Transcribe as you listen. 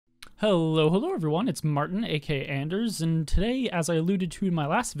Hello everyone, it's Martin, aka Anders, and today, as I alluded to in my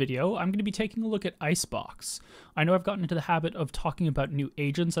last video, I'm going to be taking a look at Icebox. I know I've gotten into the habit of talking about new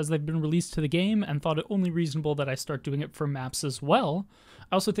agents as they've been released to the game, and thought it only reasonable that I start doing it for maps as well.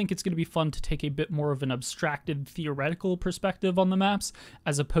 I also think it's going to be fun to take a bit more of an abstracted, theoretical perspective on the maps,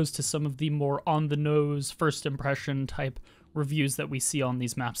 as opposed to some of the more on-the-nose, first impression type reviews that we see on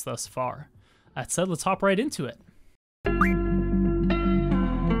these maps thus far. That said, let's hop right into it.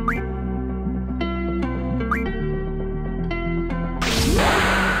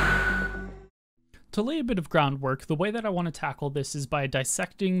 To lay a bit of groundwork, the way that I want to tackle this is by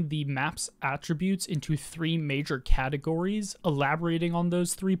dissecting the map's attributes into three major categories, elaborating on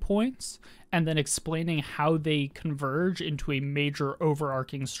those 3 points, and then explaining how they converge into a major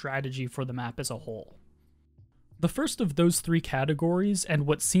overarching strategy for the map as a whole. The first of those 3 categories, and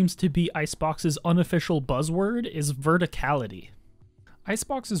what seems to be Icebox's unofficial buzzword, is verticality.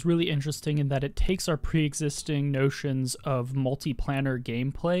 Icebox is really interesting in that it takes our pre-existing notions of multi-planar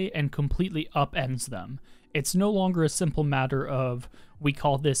gameplay and completely upends them. It's no longer a simple matter of we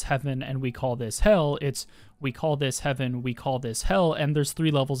call this heaven and we call this hell, it's we call this heaven, we call this hell, and there's 3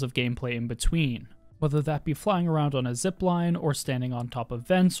 levels of gameplay in between. Whether that be flying around on a zipline, or standing on top of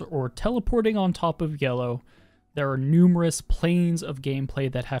vents, or teleporting on top of yellow, there are numerous planes of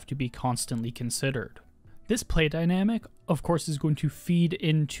gameplay that have to be constantly considered. This play dynamic, of course, is going to feed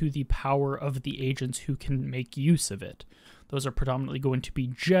into the power of the agents who can make use of it. Those are predominantly going to be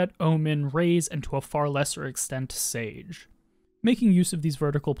Jet, Omen, Raze, and to a far lesser extent, Sage. Making use of these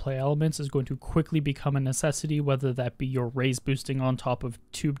vertical play elements is going to quickly become a necessity, whether that be your Raze boosting on top of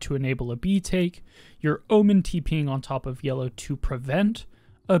Tube to enable a B take, your Omen TPing on top of Yellow to prevent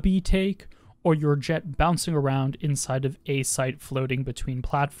a B take, or your Jet bouncing around inside of a site floating between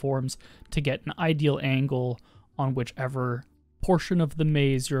platforms to get an ideal angle on whichever portion of the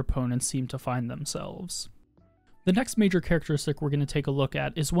maze your opponents seem to find themselves. The next major characteristic we're going to take a look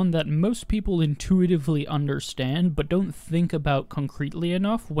at is one that most people intuitively understand but don't think about concretely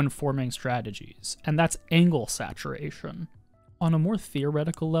enough when forming strategies, and that's angle saturation. On a more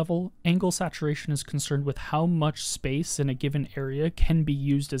theoretical level, angle saturation is concerned with how much space in a given area can be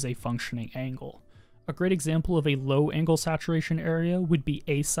used as a functioning angle. A great example of a low angle saturation area would be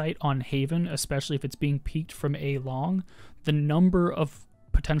A site on Haven, especially if it's being peaked from A long. The number of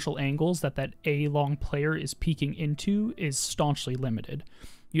potential angles that A long player is peeking into is staunchly limited.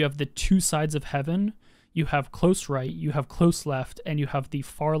 You have the 2 sides of Heaven, you have close right, you have close left, and you have the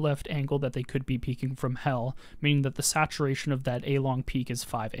far left angle that they could be peeking from Hell, meaning that the saturation of that A-long peak is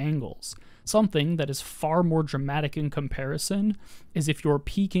 5 angles. Something that is far more dramatic in comparison is if you're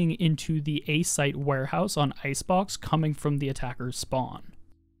peeking into the A-site warehouse on Icebox coming from the attacker's spawn.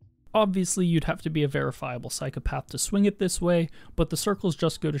 Obviously, you'd have to be a verifiable psychopath to swing it this way, but the circles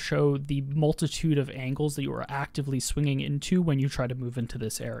just go to show the multitude of angles that you are actively swinging into when you try to move into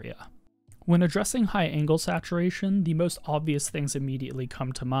this area. When addressing high angle saturation, the most obvious things immediately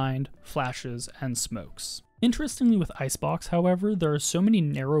come to mind: flashes and smokes. Interestingly with Icebox, however, there are so many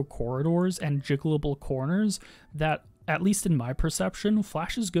narrow corridors and jiggleable corners that, at least in my perception,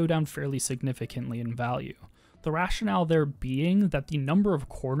 flashes go down fairly significantly in value. The rationale there being that the number of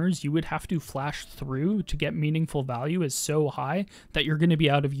corners you would have to flash through to get meaningful value is so high that you're going to be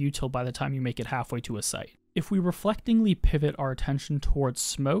out of util by the time you make it halfway to a site. If we reflectingly pivot our attention towards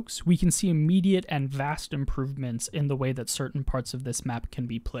smokes, we can see immediate and vast improvements in the way that certain parts of this map can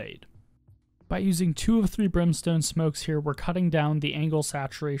be played. By using 2 of 3 brimstone smokes here, we're cutting down the angle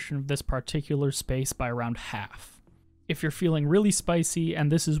saturation of this particular space by around half. If you're feeling really spicy,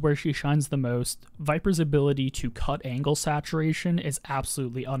 and this is where she shines the most, Viper's ability to cut angle saturation is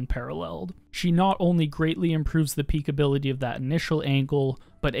absolutely unparalleled. She not only greatly improves the peakability of that initial angle,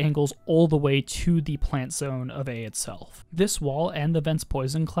 but angles all the way to the plant zone of A itself. This wall and the vent's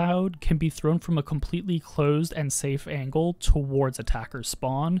poison cloud can be thrown from a completely closed and safe angle towards attacker's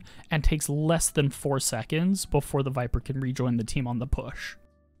spawn, and takes less than 4 seconds before the Viper can rejoin the team on the push.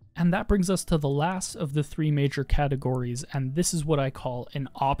 And that brings us to the last of the 3 major categories, and this is what I call an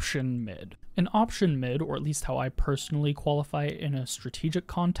option mid. An option mid, or at least how I personally qualify it in a strategic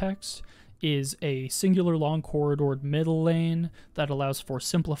context, is a singular long corridored middle lane that allows for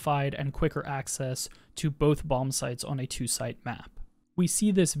simplified and quicker access to both bomb sites on a 2-site map. We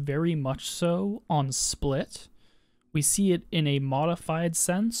see this very much so on Split. We see it in a modified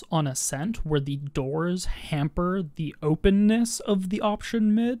sense on Ascent, where the doors hamper the openness of the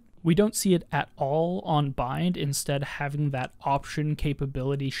option mid. We don't see it at all on Bind, instead having that option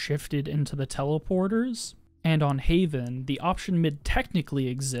capability shifted into the teleporters. And on Haven, the option mid technically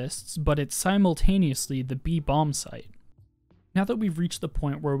exists, but it's simultaneously the B bomb site. Now that we've reached the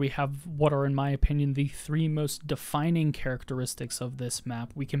point where we have what are, in my opinion, the three most defining characteristics of this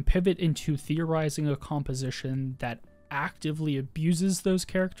map, we can pivot into theorizing a composition that actively abuses those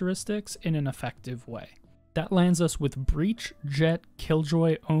characteristics in an effective way. That lands us with Breach, Jet,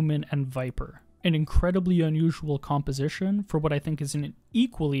 Killjoy, Omen, and Viper. An incredibly unusual composition for what I think is an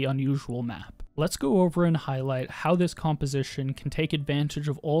equally unusual map. Let's go over and highlight how this composition can take advantage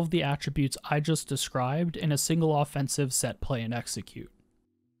of all of the attributes I just described in a single offensive set, play, and execute.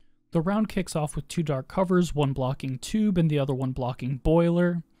 The round kicks off with 2 dark covers, one blocking tube and the other one blocking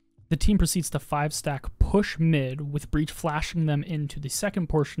boiler. The team proceeds to 5-stack push mid, with Breach flashing them into the second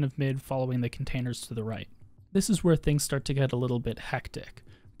portion of mid following the containers to the right. This is where things start to get a little bit hectic.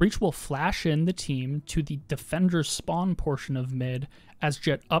 Breach will flash in the team to the defender spawn portion of mid as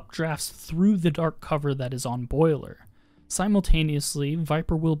Jet updrafts through the dark cover that is on boiler. Simultaneously,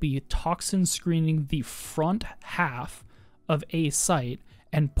 Viper will be toxin screening the front half of A site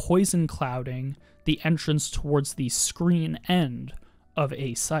and poison clouding the entrance towards the screen end of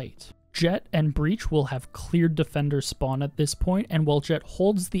A site. Jet and Breach will have cleared defender spawn at this point, and while Jet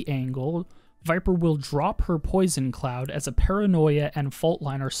holds the angle, Viper will drop her poison cloud as a paranoia and fault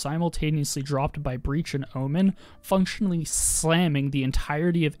line are simultaneously dropped by Breach and Omen, functionally slamming the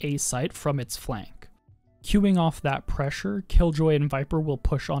entirety of A site from its flank. Queuing off that pressure, Killjoy and Viper will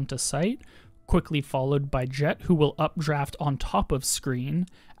push onto site, quickly followed by Jet, who will updraft on top of screen,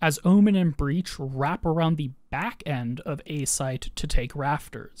 as Omen and Breach wrap around the back end of A site to take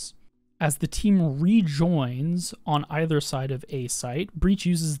rafters. As the team rejoins on either side of A site, Breach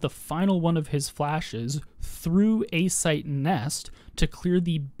uses the final one of his flashes through A site nest to clear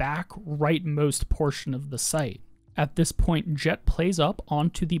the back rightmost portion of the site. At this point, Jet plays up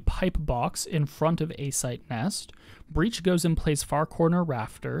onto the pipe box in front of A site nest, Breach goes and plays far corner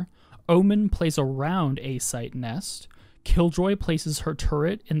rafter, Omen plays around A site nest, Killjoy places her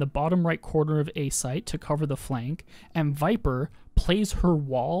turret in the bottom right corner of A site to cover the flank, and Viper plays her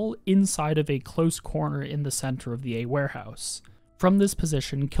wall inside of a close corner in the center of the A warehouse. From this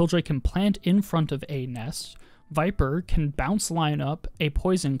position, Killjoy can plant in front of A nest, Viper can bounce line up a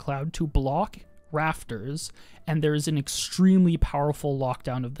poison cloud to block rafters, and there is an extremely powerful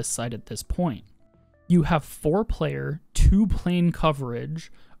lockdown of the site at this point. You have 4-player, 2-plane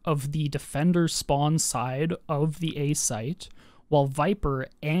coverage of the defender spawn side of the A site, while Viper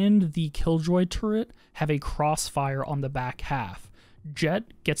and the Killjoy turret have a crossfire on the back half. Jet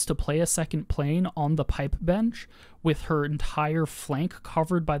gets to play a second plane on the pipe bench with her entire flank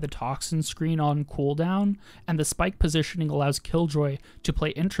covered by the toxin screen on cooldown, and the spike positioning allows Killjoy to play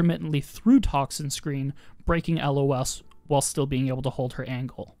intermittently through toxin screen, breaking LOS while still being able to hold her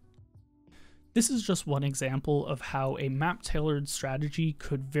angle. This is just one example of how a map-tailored strategy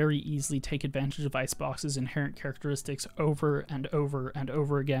could very easily take advantage of Icebox's inherent characteristics over and over and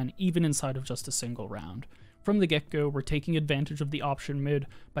over again, even inside of just a single round. From the get-go, we're taking advantage of the option mid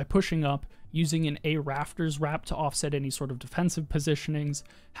by pushing up, using an A rafters wrap to offset any sort of defensive positionings.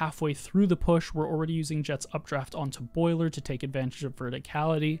 Halfway through the push, we're already using Jet's updraft onto boiler to take advantage of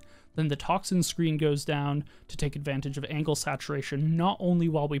verticality. Then the toxin screen goes down to take advantage of angle saturation, not only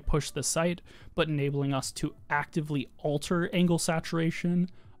while we push the site, but enabling us to actively alter angle saturation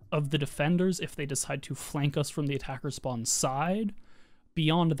of the defenders if they decide to flank us from the attacker spawn side.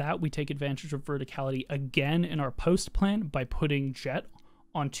 Beyond that, we take advantage of verticality again in our post plant by putting Jet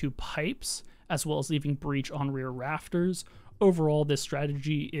onto pipes, as well as leaving Breach on rear rafters. Overall, this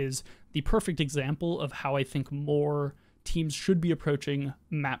strategy is the perfect example of how I think more teams should be approaching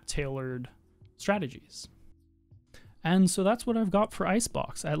map-tailored strategies. And so that's what I've got for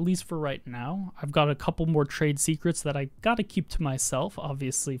Icebox, at least for right now. I've got a couple more trade secrets that I gotta keep to myself,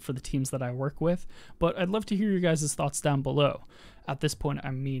 obviously, for the teams that I work with, but I'd love to hear your guys' thoughts down below. At this point, I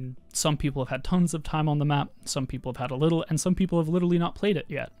mean, some people have had tons of time on the map, some people have had a little, and some people have literally not played it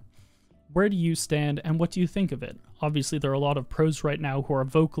yet. Where do you stand, and what do you think of it? Obviously, there are a lot of pros right now who are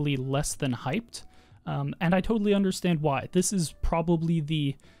vocally less than hyped, and I totally understand why. This is probably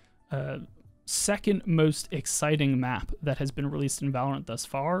the second most exciting map that has been released in Valorant thus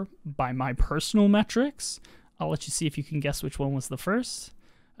far, by my personal metrics. I'll let you see if you can guess which one was the first.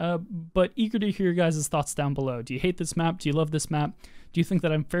 But eager to hear your guys' thoughts down below. Do you hate this map? Do you love this map? Do you think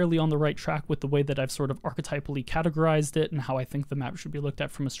that I'm fairly on the right track with the way that I've sort of archetypally categorized it and how I think the map should be looked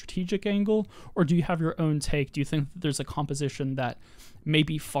at from a strategic angle? Or do you have your own take? Do you think that there's a composition that may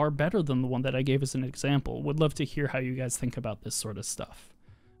be far better than the one that I gave as an example? Would love to hear how you guys think about this sort of stuff.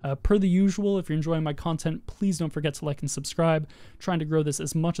 Per the usual, if you're enjoying my content, please don't forget to like and subscribe. Trying to grow this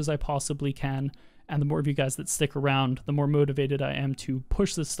as much as I possibly can, and the more of you guys that stick around, the more motivated I am to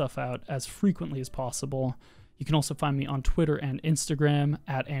push this stuff out as frequently as possible. You can also find me on Twitter and Instagram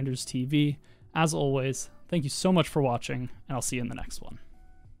at AnderzzTV. As always, thank you so much for watching, and I'll see you in the next one.